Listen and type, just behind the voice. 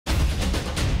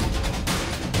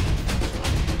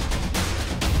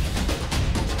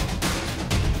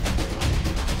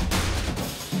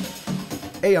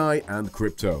AI and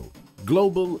crypto.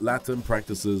 Global LATAM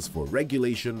practices for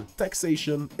regulation,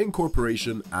 taxation,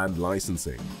 incorporation, and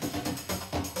licensing.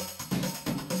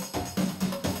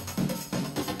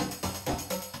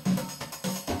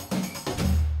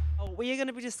 We are going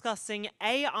to be discussing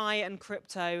AI and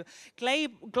crypto,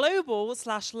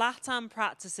 global/LATAM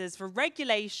practices for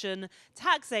regulation,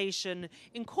 taxation,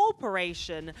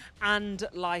 incorporation, and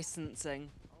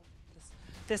licensing.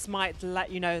 This might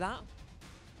let you know that.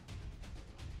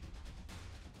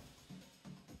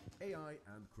 AI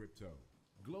and crypto.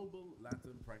 Global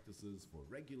LATAM practices for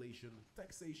regulation,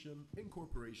 taxation,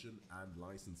 incorporation, and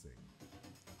licensing.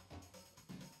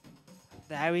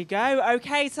 There we go.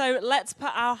 Okay, so let's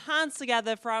put our hands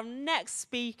together for our next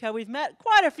speaker. We've met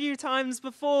quite a few times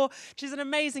before. She's an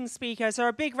amazing speaker, so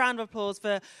a big round of applause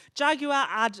for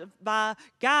Jaguar-Adva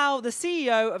Gal, the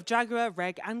CEO of Jaguar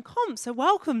Reg Comp. So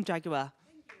welcome, Jaguar.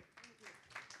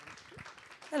 Thank you.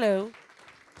 Hello.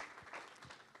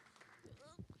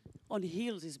 On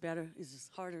heels is better. It's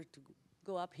harder to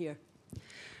go up here.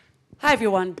 Hi,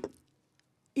 everyone.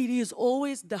 It is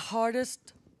always the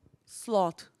hardest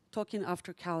slot talking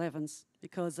after Cal Evans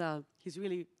because he's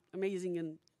really amazing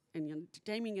and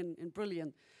entertaining and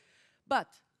brilliant. But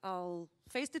I'll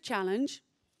face the challenge,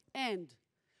 and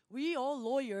we all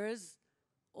lawyers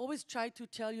always try to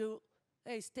tell you,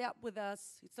 hey, stay up with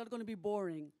us. It's not going to be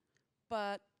boring.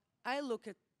 But I look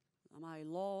at my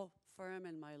law firm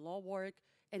and my law work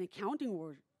and accounting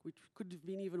work, which could have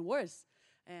been even worse,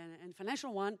 and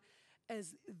financial one,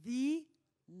 as the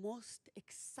most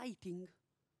exciting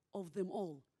of them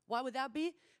all. Why would that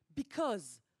be?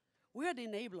 Because we're the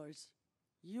enablers.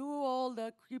 You all,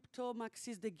 the crypto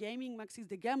maxis, the gaming maxis,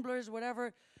 the gamblers,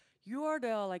 whatever, you are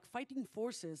the fighting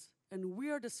forces, and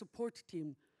we are the support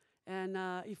team. And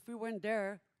if we weren't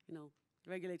there, the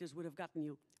regulators would have gotten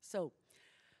you. So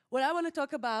what I want to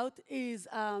talk about is,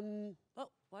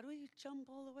 why do we jump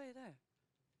all the way there?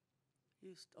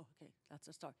 Okay, that's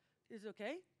a start. Is it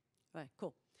okay? All right,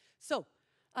 cool. So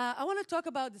I want to talk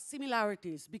about the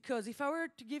similarities, because if I were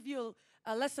to give you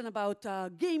a lesson about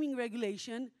gaming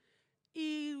regulation,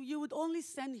 you would only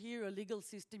send here a legal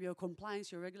system, your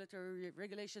compliance, your regulatory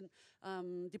regulation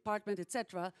department,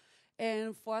 etc.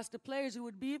 And for us, the players, it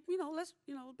would be less,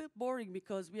 a bit boring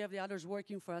because we have the others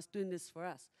working for us, doing this for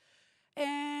us.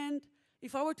 And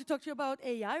if I were to talk to you about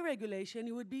AI regulation,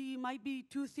 it might be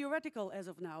too theoretical as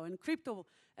of now, and crypto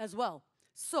as well.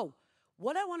 So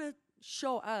what I want to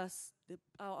show us,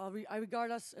 I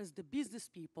regard us as the business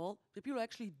people, the people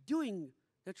actually doing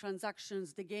the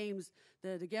transactions, the games,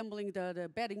 the gambling, the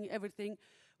betting, everything.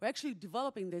 We're actually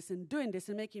developing this and doing this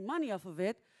and making money off of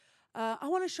it. I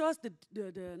want to show us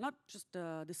not just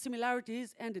the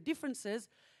similarities and the differences,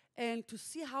 and to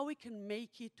see how we can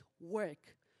make it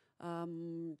work.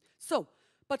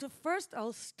 But first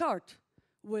I'll start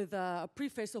with a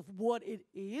preface of what it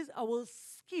is. I will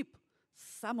skip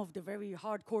some of the very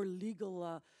hardcore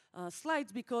legal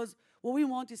slides, because what we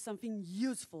want is something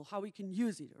useful, how we can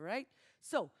use it, right?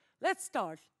 So let's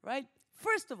start, right?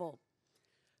 First of all,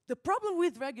 the problem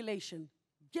with regulation,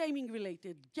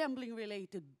 gaming-related,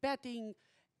 gambling-related, betting,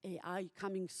 AI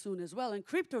coming soon as well, and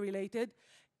crypto-related,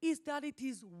 is that it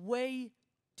is way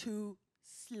too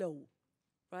slow,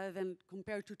 rather than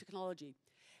compared to technology.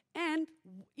 And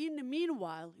in the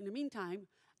meantime,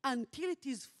 until it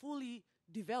is fully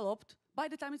developed, by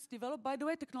the time it's developed, by the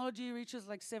way, technology reaches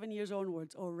 7 years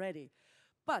onwards already.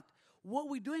 But what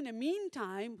we do in the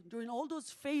meantime, during all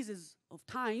those phases of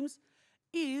times,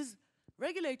 is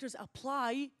regulators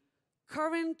apply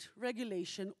current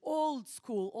regulation, old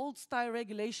school, old style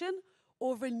regulation,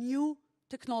 over new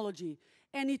technology.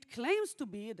 And it claims to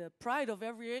be the pride of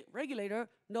every regulator.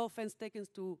 No offense taken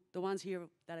to the ones here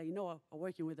that I know are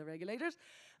working with the regulators.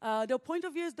 Their point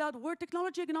of view is that we're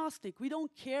technology agnostic. We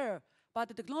don't care about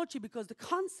the technology, because the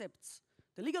concepts,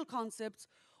 the legal concepts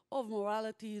of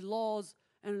morality, laws,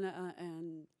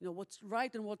 and what's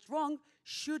right and what's wrong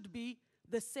should be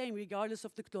the same regardless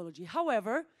of technology.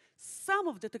 However, some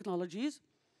of the technologies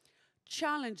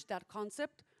challenge that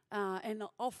concept and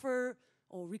offer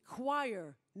or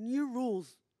require new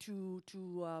rules to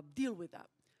deal with that.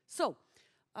 So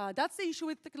that's the issue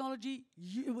with technology,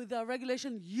 with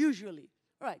regulation usually.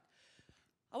 All right,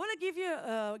 I want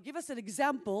to give us an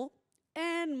example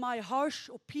and my harsh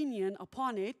opinion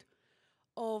upon it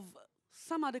of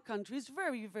some other countries,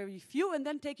 very, very few, and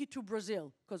then take it to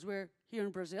Brazil, because we're here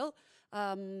in Brazil.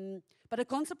 But the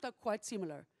concepts are quite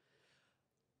similar.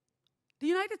 The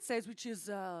United States, which is,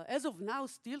 as of now,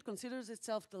 still considers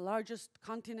itself the largest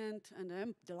continent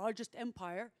and the largest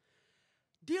empire,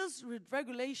 deals with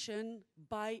regulation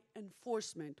by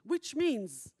enforcement, which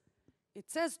means it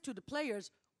says to the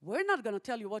players, we're not going to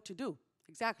tell you what to do.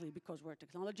 Exactly, because we're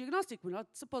technology agnostic. We're not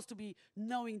supposed to be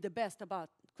knowing the best about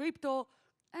crypto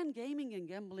and gaming and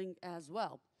gambling as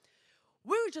well.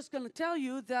 We're just going to tell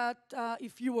you that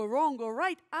if you were wrong or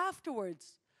right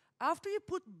afterwards, after you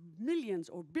put millions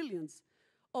or billions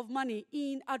of money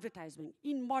in advertising,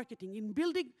 in marketing, in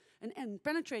building and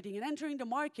penetrating and entering the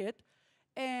market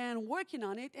and working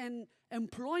on it and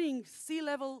employing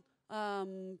C-level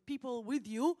people with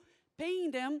you,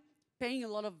 paying them, paying a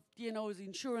lot of DNO's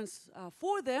insurance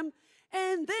for them,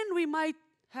 and then we might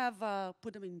have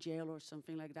put them in jail or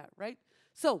something like that, right?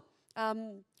 So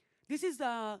this is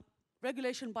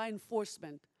regulation by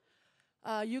enforcement.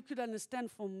 You could understand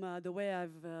from the way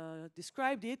I've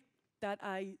described it that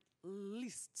I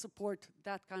least support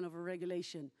that kind of a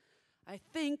regulation. I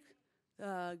think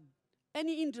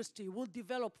any industry will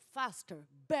develop faster,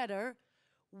 better,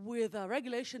 with a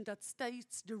regulation that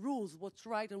states the rules, what's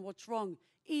right and what's wrong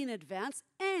in advance,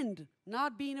 and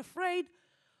not being afraid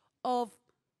of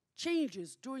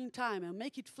changes during time and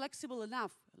make it flexible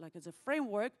enough, like as a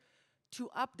framework, to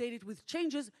update it with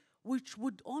changes which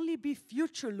would only be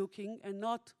future-looking and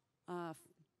not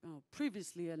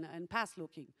previously and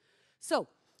past-looking. So,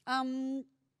 I'm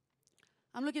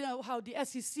looking at how the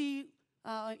SEC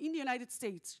in the United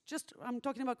States, I'm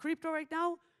talking about crypto right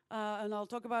now, and I'll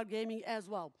talk about gaming as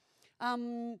well.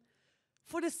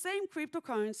 For the same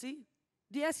cryptocurrency,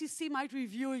 the SEC might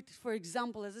review it, for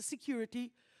example, as a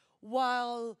security,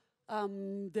 while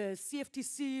the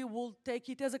CFTC will take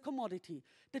it as a commodity.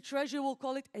 The Treasury will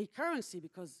call it a currency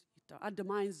because it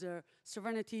undermines the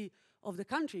sovereignty of the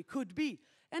country, could be.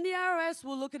 And the IRS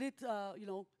will look at it,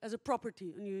 as a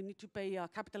property, and you need to pay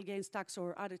capital gains tax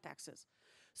or other taxes.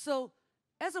 So,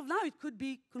 as of now, it could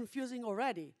be confusing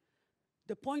already.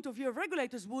 The point of view of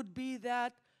regulators would be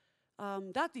that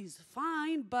that is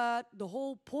fine, but the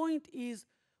whole point is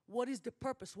what is the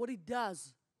purpose, what it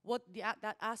does, what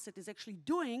that asset is actually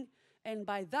doing, and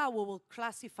by that we will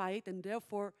classify it and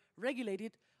therefore regulate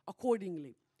it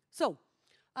accordingly. So,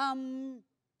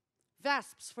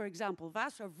 VASPs, for example.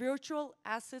 VASPs are virtual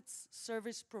assets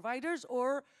service providers,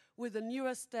 or with the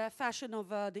newest fashion of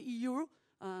the EU,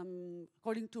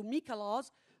 according to MiCA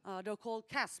laws, they're called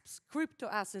CASPs, crypto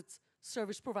assets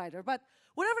service provider. But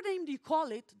whatever name you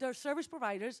call it, they're service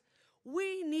providers.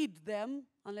 We need them,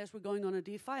 unless we're going on a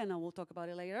DeFi, and I will talk about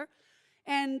it later.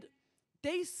 And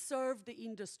they serve the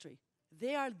industry.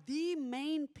 They are the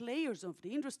main players of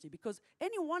the industry, because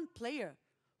any one player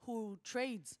who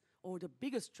trades, or the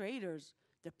biggest traders,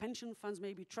 the pension funds,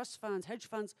 maybe trust funds, hedge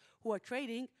funds who are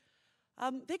trading,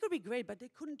 they could be great, but they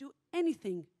couldn't do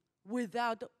anything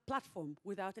without a platform,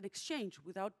 without an exchange,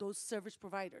 without those service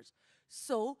providers.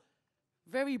 So,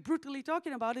 very brutally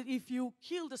talking about it, if you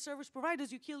kill the service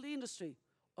providers, you kill the industry.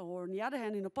 Or on the other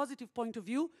hand, in a positive point of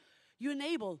view, you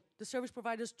enable the service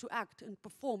providers to act and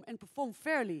perform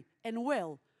fairly and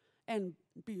well, and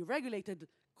be regulated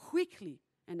quickly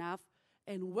enough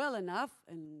and well enough,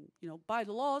 and by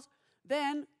the laws.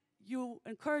 Then you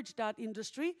encourage that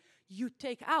industry. You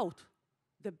take out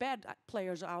the bad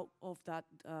players out of that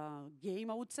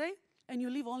game, I would say, and you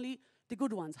leave only the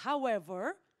good ones.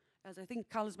 However, as I think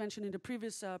Carlos mentioned in the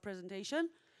previous presentation,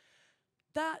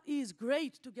 that is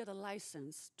great to get a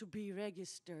license, to be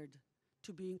registered,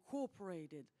 to be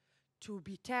incorporated, to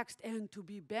be taxed and to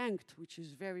be banked, which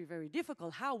is very, very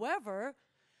difficult. However,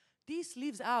 this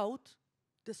leaves out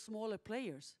the smaller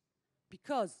players,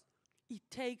 because it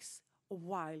takes a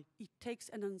while, it takes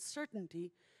an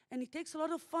uncertainty, and it takes a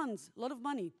lot of funds, a lot of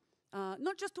money.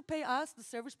 Not just to pay us, the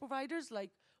service providers, like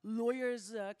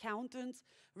lawyers, accountants,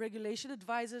 regulation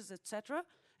advisors, etc.,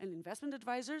 and investment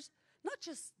advisors. Not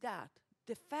just that,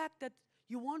 the fact that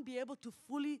you won't be able to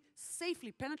fully,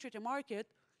 safely penetrate a market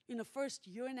in the first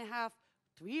year and a half,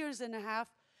 3 years and a half,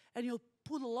 and you'll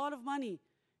put a lot of money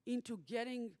into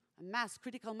getting a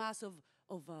critical mass of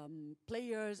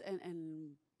players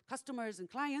and customers and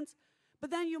clients, but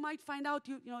then you might find out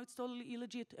it's totally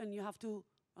illegit and you have to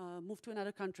move to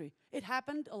another country. It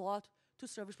happened a lot to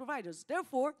service providers.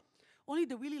 Therefore, only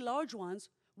the really large ones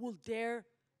will dare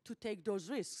to take those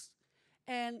risks.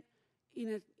 And in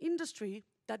an industry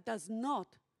that does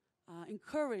not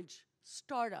encourage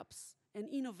startups and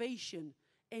innovation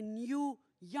and new,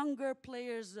 younger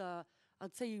players,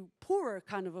 I'd say poorer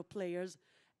kind of players,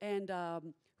 and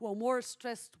who are more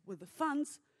stressed with the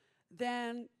funds,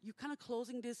 then you're kind of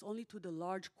closing this only to the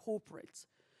large corporates,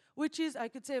 which is, I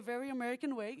could say, a very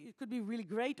American way. It could be really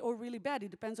great or really bad. It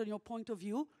depends on your point of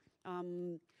view.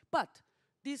 But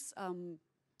this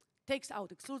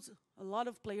excludes a lot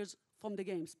of players from the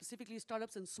game, specifically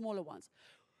startups and smaller ones.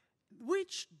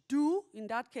 which do, in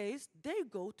that case, they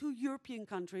go to European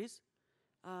countries,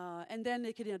 and then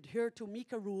they can adhere to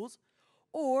MiCA rules,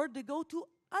 or they go to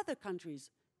other countries,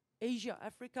 Asia,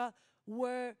 Africa,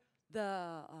 where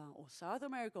or South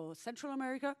America, or Central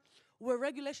America, where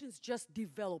regulation is just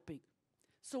developing.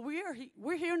 So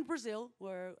we're here in Brazil,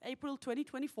 we're April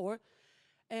 2024,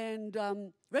 and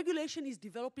regulation is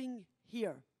developing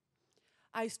here.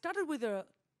 I started with the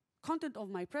content of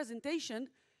my presentation,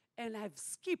 and I've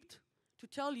skipped to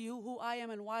tell you who I am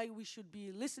and why we should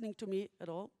be listening to me at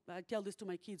all. I tell this to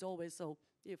my kids always, so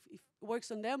if it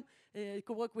works on them, it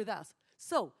could work with us.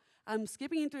 So I'm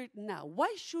skipping into it now.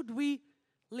 Why should we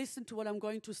listen to what I'm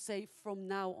going to say from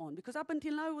now on? Because up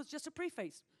until now, it was just a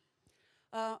preface.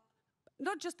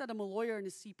 Not just that I'm a lawyer and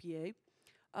a CPA.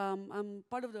 I'm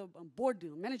part of the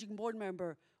managing board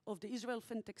member of the Israel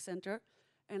FinTech Center,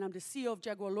 and I'm the CEO of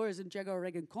Jaguar Lawyers and Jaguar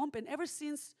Reg Comp. And ever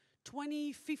since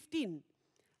 2015,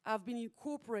 I've been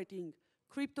incorporating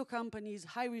crypto companies,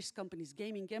 high-risk companies,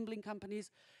 gaming, gambling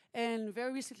companies, and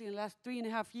very recently, in the last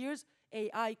 3.5 years,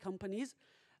 AI companies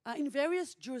in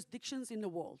various jurisdictions in the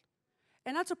world.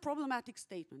 And that's a problematic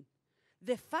statement.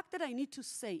 The fact that I need to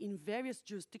say in various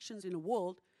jurisdictions in the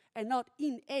world and not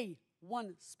in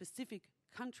one specific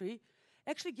country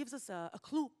actually gives us a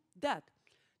clue that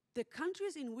the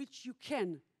countries in which you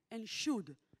can and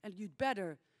should and you'd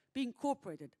better be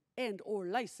incorporated and or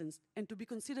licensed and to be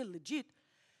considered legit,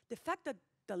 the fact that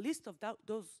the list of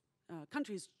those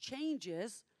countries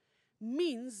changes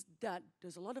means that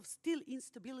there's a lot of still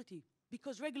instability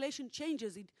because regulation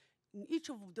changes in each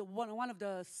of the one of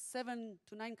the 7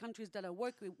 to 9 countries that I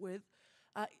work with.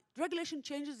 Regulation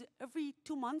changes every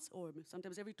 2 months or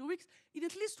sometimes every 2 weeks in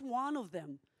at least one of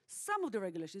them. Some of the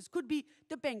regulations could be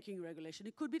the banking regulation.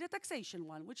 It could be the taxation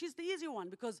one, which is the easier one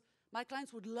because my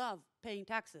clients would love paying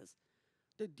taxes.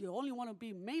 They only want to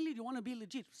be, mainly they want to be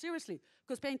legit, seriously,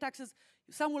 because paying taxes,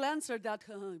 some will answer that,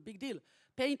 big deal.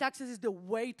 Paying taxes is the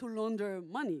way to launder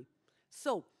money.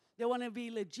 So they want to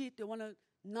be legit, they want to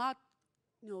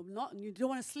you don't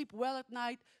want to sleep well at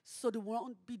night, so they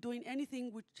won't be doing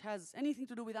anything which has anything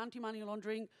to do with anti-money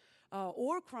laundering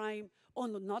or crime, or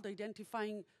not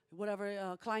identifying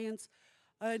whatever clients.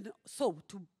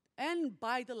 And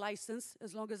buy the license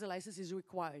as long as the license is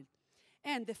required.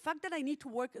 And the fact that I need to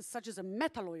work such as a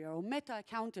meta lawyer or meta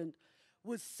accountant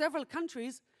with several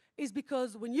countries is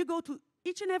because when you go to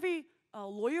each and every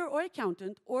lawyer or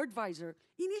accountant or advisor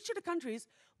in each of the countries,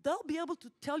 they'll be able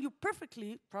to tell you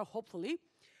perfectly, hopefully,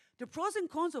 the pros and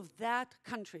cons of that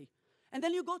country. And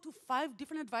then you go to 5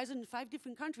 different advisors in 5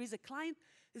 different countries. A client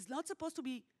is not supposed to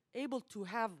be able to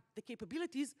have the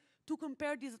capabilities to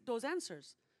compare those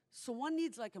answers. So one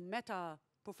needs like a meta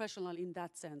professional in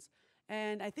that sense.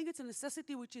 And I think it's a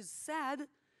necessity which is sad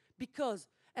because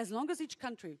as long as each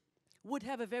country would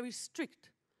have a very strict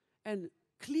and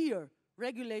clear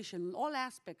regulation in all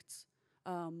aspects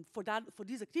for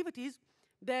these activities,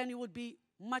 then it would be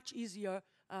much easier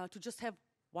to just have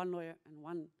one lawyer and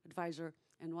one advisor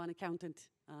and one accountant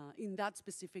in that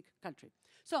specific country.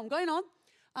 So I'm going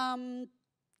on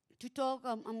to talk,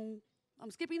 I'm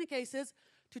skipping the cases,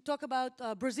 to talk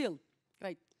about Brazil,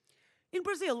 right? In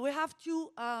Brazil, we have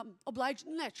to oblige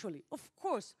naturally, of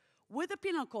course, with the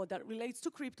penal code that relates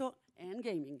to crypto and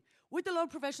gaming, with the law of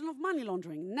prevention of money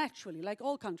laundering, naturally, like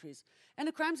all countries, and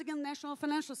the crimes against national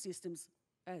financial systems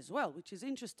as well, which is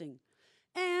interesting.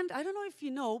 And I don't know if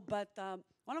you know, but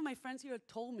one of my friends here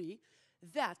told me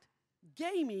that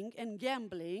gaming and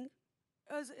gambling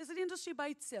is an industry by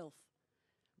itself.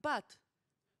 But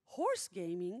horse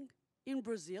gaming in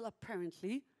Brazil,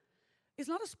 apparently, is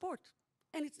not a sport.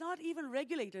 And it's not even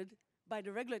regulated by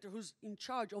the regulator who's in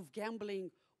charge of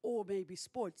gambling or maybe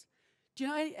sports. Do you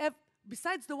know,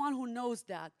 besides the one who knows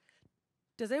that,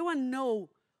 does anyone know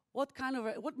what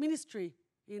ministry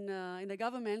in the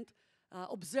government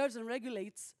observes and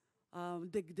regulates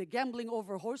the gambling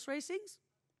over horse racings?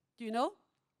 Do you know?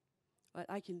 Well,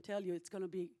 I can tell you it's going to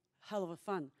be hell of a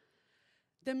fun.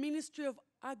 The Ministry of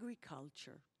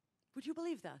Agriculture. Would you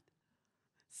believe that?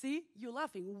 See, you're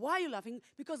laughing. Why are you laughing?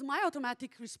 Because my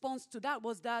automatic response to that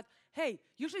was that, hey,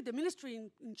 usually the ministry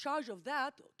in charge of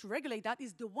that, to regulate that,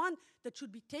 is the one that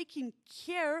should be taking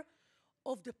care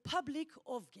of the public,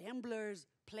 of gamblers,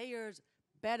 players,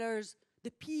 bettors,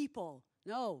 the people.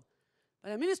 No.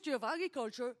 But the Ministry of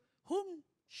Agriculture, whom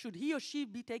should he or she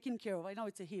be taking care of? I know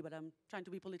it's a he, but I'm trying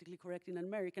to be politically correct in an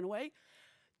American way.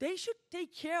 They should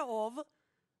take care of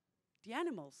the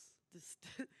animals,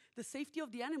 the safety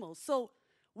of the animals. So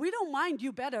we don't mind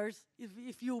you bettors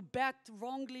if you bet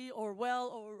wrongly or well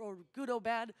or good or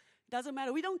bad. It doesn't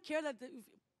matter. We don't care that.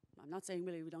 I'm not saying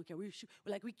really we don't care. We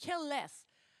care less.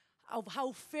 of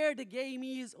how fair the game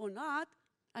is or not.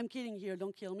 I'm kidding here,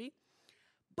 don't kill me.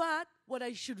 But what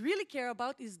I should really care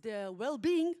about is the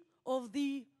well-being of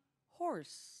the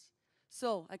horse.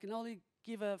 So I can only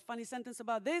give a funny sentence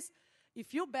about this.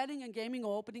 If you're betting and gaming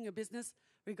or opening a business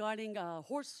regarding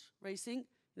horse racing,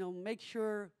 make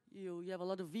sure you have a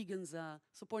lot of vegans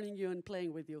supporting you and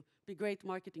playing with you. Be a great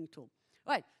marketing tool.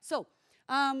 All right, so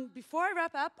before I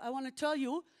wrap up, I want to tell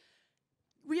you,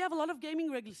 we have a lot of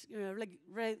gaming regulation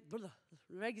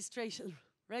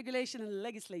and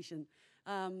legislation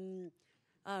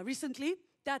recently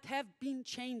that have been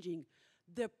changing.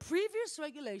 The previous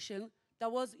regulation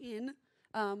that was in,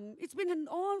 it's been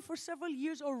on for several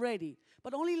years already,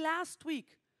 but only last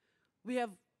week there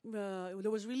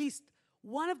was released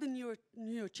one of the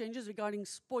newer changes regarding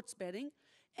sports betting,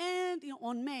 and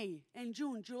on May and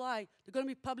June, July, they're going to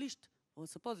be published, or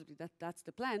supposedly that's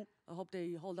the plan. I hope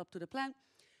they hold up to the plan.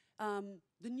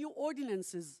 The new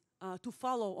ordinances to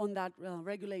follow on that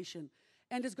regulation.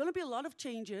 And there's going to be a lot of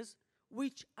changes,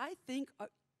 which I think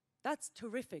that's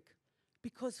terrific,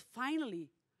 because finally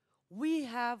we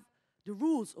have the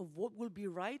rules of what will be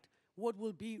right, what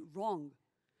will be wrong.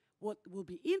 What will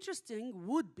be interesting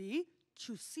would be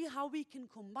to see how we can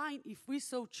combine, if we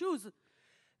so choose,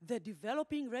 the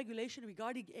developing regulation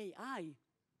regarding AI,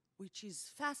 which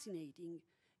is fascinating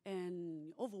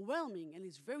and overwhelming and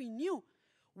is very new,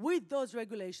 with those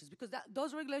regulations, because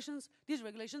these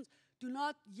regulations do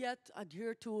not yet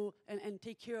adhere to and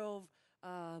take care of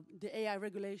the AI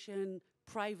regulation,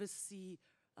 privacy,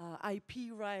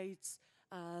 IP rights,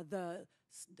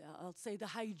 I'll say the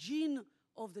hygiene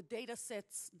of the data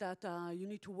sets that you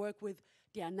need to work with,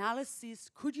 the analysis.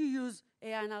 Could you use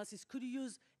AI analysis? Could you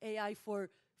use AI for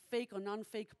fake or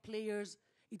non-fake players?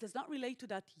 It does not relate to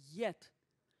that yet.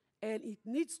 And it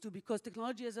needs to, because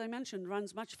technology, as I mentioned,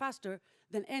 runs much faster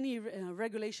than any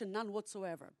regulation, none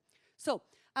whatsoever. So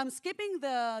I'm skipping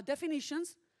the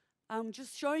definitions. I'm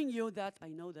just showing you that I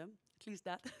know them, at least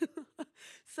that.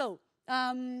 So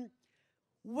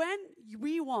when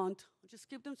we want, I'll just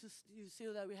skip them so you see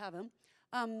that we have them.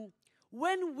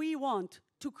 When we want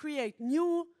to create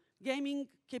new gaming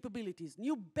capabilities,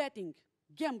 new betting,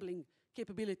 gambling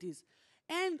capabilities,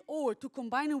 and or to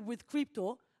combine them with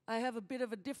crypto, I have a bit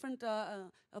of a different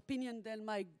opinion than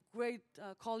my great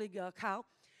colleague Cal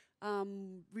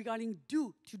regarding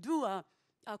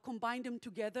combine them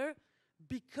together,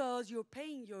 because you're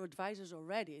paying your advisors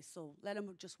already, so let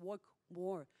them just work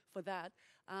more for that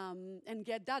and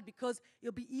get that, because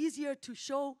it'll be easier to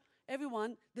show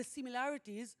everyone the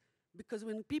similarities, because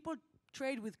when people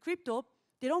trade with crypto,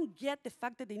 they don't get the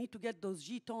fact that they need to get those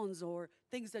jetons or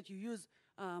things that you use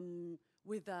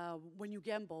when you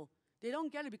gamble. They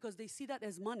don't get it because they see that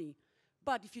as money.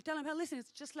 But if you tell them, hey, listen,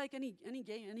 it's just like any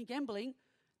gambling,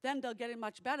 then they'll get it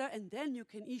much better, and then you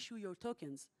can issue your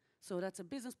tokens. So that's a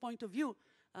business point of view.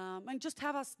 And just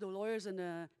have us, the lawyers and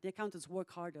the accountants,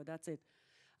 work harder. That's it.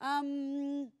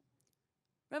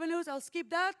 Revenues, I'll skip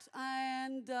that,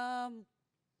 and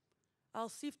I'll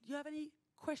see if you have any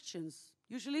questions.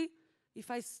 Usually, if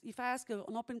I ask an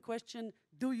open question,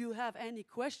 do you have any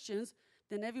questions,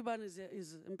 then everybody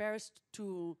is embarrassed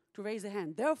to raise a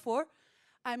hand. Therefore,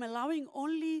 I'm allowing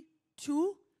only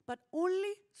 2, but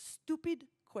only stupid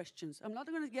questions. I'm not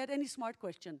going to get any smart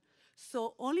question.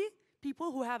 So only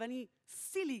people who have any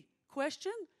silly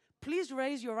question, please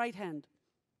raise your right hand.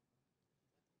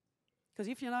 Because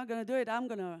if you're not going to do it, I'm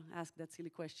going to ask that silly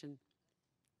question.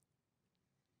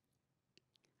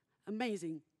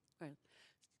 Amazing. Right.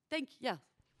 Yeah,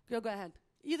 go ahead.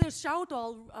 Either shout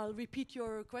or I'll repeat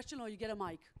your question, or you get a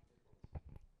mic.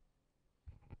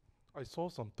 I saw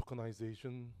some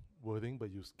tokenization wording,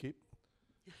 but you skipped.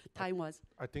 Time was.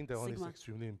 I think that Sigma. one is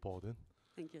extremely important.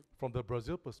 Thank you. From the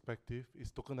Brazil perspective,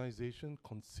 is tokenization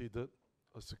considered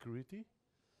a security?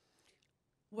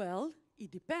 Well, it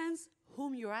depends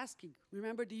whom you're asking.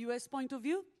 Remember the US point of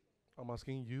view? I'm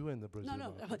asking you and the Brazil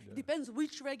market. No. It depends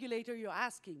which regulator you're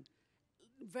asking.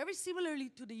 Very similarly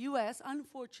to the US,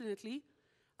 unfortunately,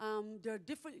 there are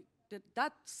different.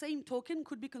 That same token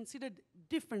could be considered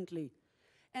differently,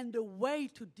 and the way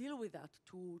to deal with that,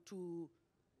 to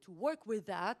work with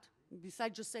that,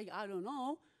 besides just saying I don't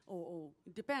know or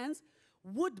it depends,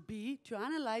 would be to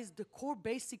analyze the core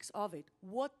basics of it.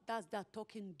 What does that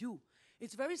token do?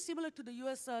 It's very similar to the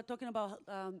US talking about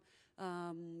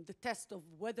the test of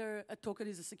whether a token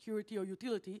is a security or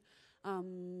utility.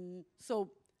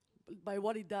 So by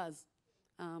what it does.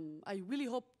 I really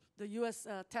hope the US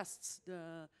tests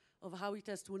of how we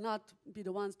test will not be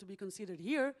the ones to be considered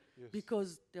here, yes,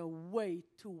 because they're way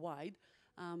too wide.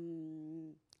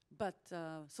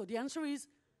 So the answer is,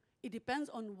 it depends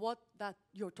on what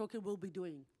your token will be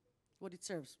doing. what it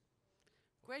serves.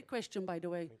 Great question, by the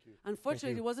way. Thank you. Unfortunately,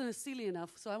 Thank you. it wasn't a silly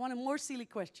enough, so I want a more silly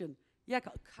question. Yeah,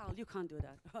 Carl, you can't do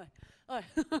that. All right. All right.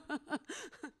 What's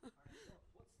the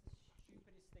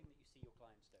stupidest thing that you see your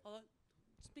clients do? Hold on.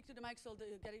 Speak to the mic so that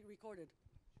you get it recorded.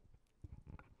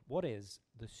 What is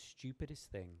the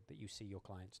stupidest thing that you see your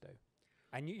clients do?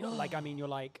 And you're like, I mean, you're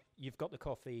like, you've got the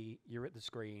coffee, you're at the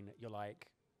screen, you're like,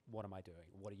 what am I doing?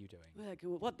 What are you doing? Like,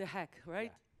 what the heck,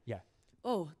 right? Yeah.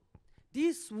 Oh,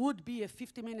 this would be a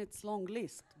 50 minutes long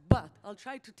list, but I'll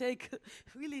try to take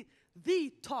really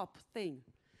the top thing.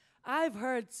 I've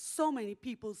heard so many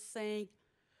people saying,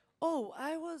 oh,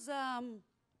 I was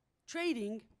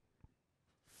trading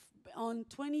on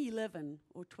 2011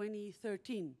 or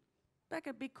 2013, back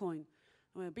at Bitcoin,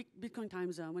 Bitcoin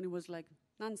times when it was like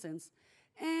nonsense.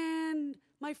 And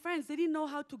my friends, they didn't know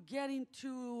how to get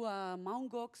into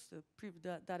Mt. Gox,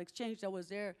 that exchange that was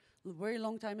there a very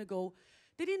long time ago.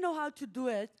 They didn't know how to do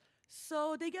it,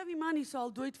 so they gave me money, so I'll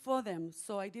do it for them.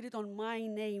 So I did it on my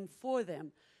name for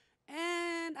them.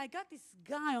 And I got this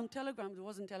guy on Telegram. It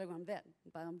wasn't Telegram then,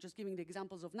 but I'm just giving the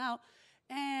examples of now.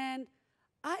 And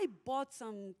I bought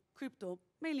some crypto,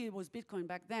 mainly it was Bitcoin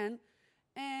back then,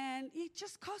 and it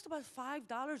just cost about $5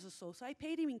 or so. So I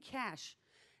paid him in cash.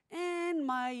 And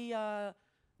my,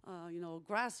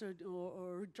 grass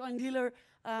or joint dealer,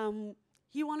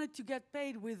 he wanted to get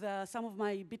paid with some of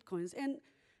my Bitcoins. And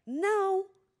now,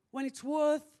 when it's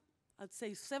worth, I'd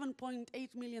say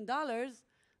 $7.8 million,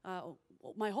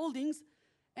 my holdings,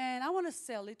 and I want to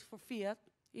sell it for fiat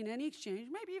in any exchange,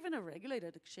 maybe even a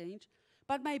regulated exchange,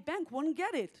 but my bank won't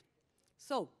get it.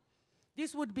 So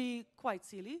this would be quite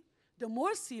silly. The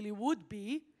more silly would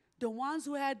be the ones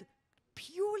who had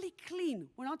purely clean.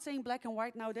 We're not saying black and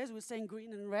white nowadays, we're saying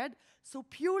green and red. So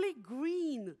purely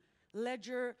green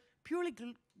ledger, purely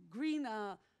green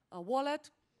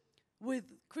wallet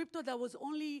with crypto that was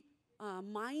only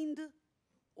mined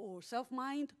or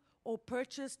self-mined or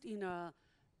purchased in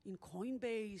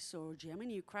Coinbase or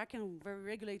Gemini, Kraken, very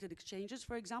regulated exchanges,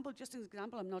 for example. Just an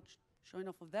example, I'm not showing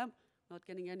off of them, not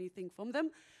getting anything from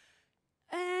them.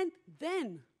 And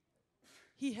then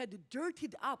he had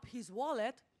dirtied up his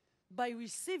wallet by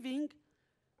receiving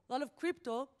a lot of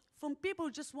crypto from people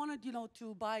who just wanted,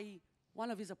 to buy one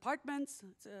of his apartments.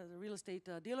 It's a real estate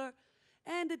dealer.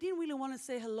 And they didn't really want to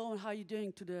say hello and how you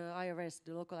doing to the IRS,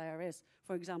 the local IRS,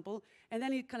 for example. And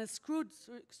then he kind of screwed,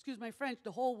 excuse my French,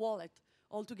 the whole wallet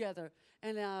altogether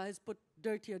and has put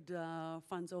dirtied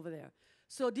funds over there.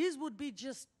 So these would be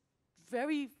just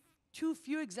too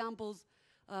few examples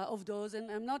of those.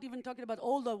 And I'm not even talking about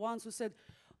all the ones who said,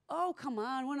 oh, come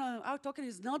on, our token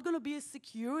is not going to be a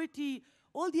security.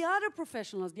 All the other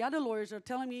professionals, the other lawyers are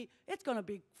telling me it's going to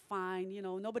be fine.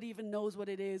 Nobody even knows what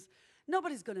it is.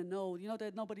 Nobody's going to know.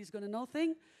 That nobody's going to know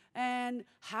thing? And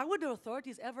how would the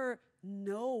authorities ever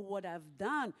know what I've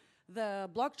done? The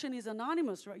blockchain is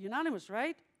anonymous, right? Unanimous,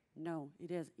 right? No,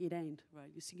 it ain't,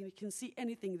 right? You can see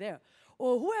anything there.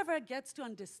 Or whoever gets to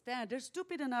understand, they're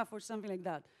stupid enough or something like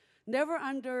that. Never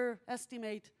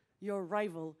underestimate your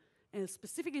rival, and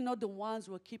specifically not the ones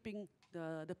who are keeping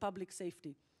the public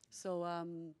safety. So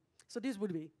these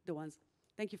would be the ones.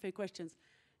 Thank you for your questions.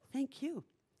 Thank you.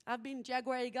 I've been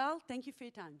Jaguar-Adva Gal. Thank you for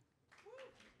your time.